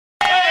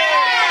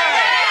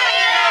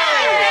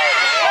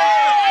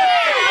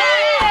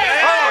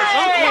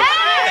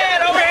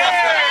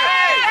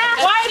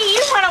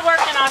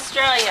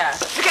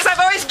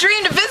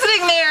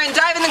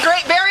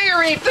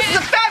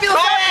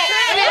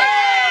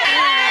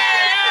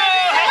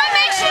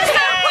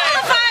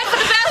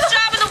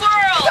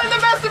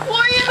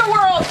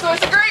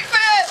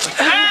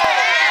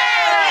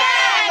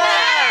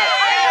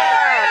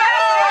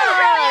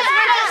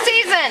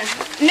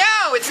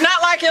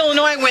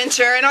my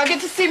winter, and I'll get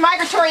to see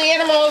migratory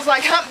animals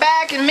like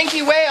humpback and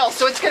minke whales,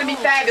 so it's going to be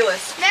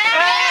fabulous.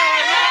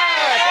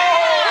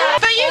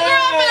 But you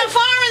grew up in a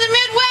farm in the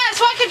Midwest.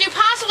 What could you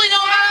possibly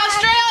know about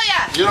Australia?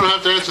 You don't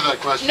have to answer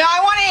that question. No, I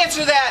want to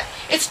answer that.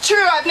 It's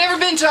true, I've never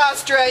been to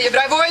Australia,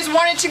 but I've always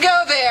wanted to go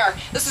there.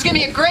 This is going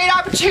to be a great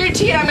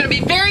opportunity, and I'm going to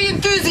be very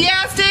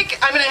enthusiastic.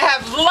 I'm going to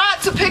have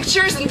lots of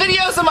pictures and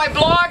videos on my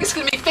blog. It's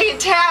going to be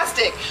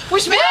fantastic.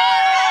 Wish me...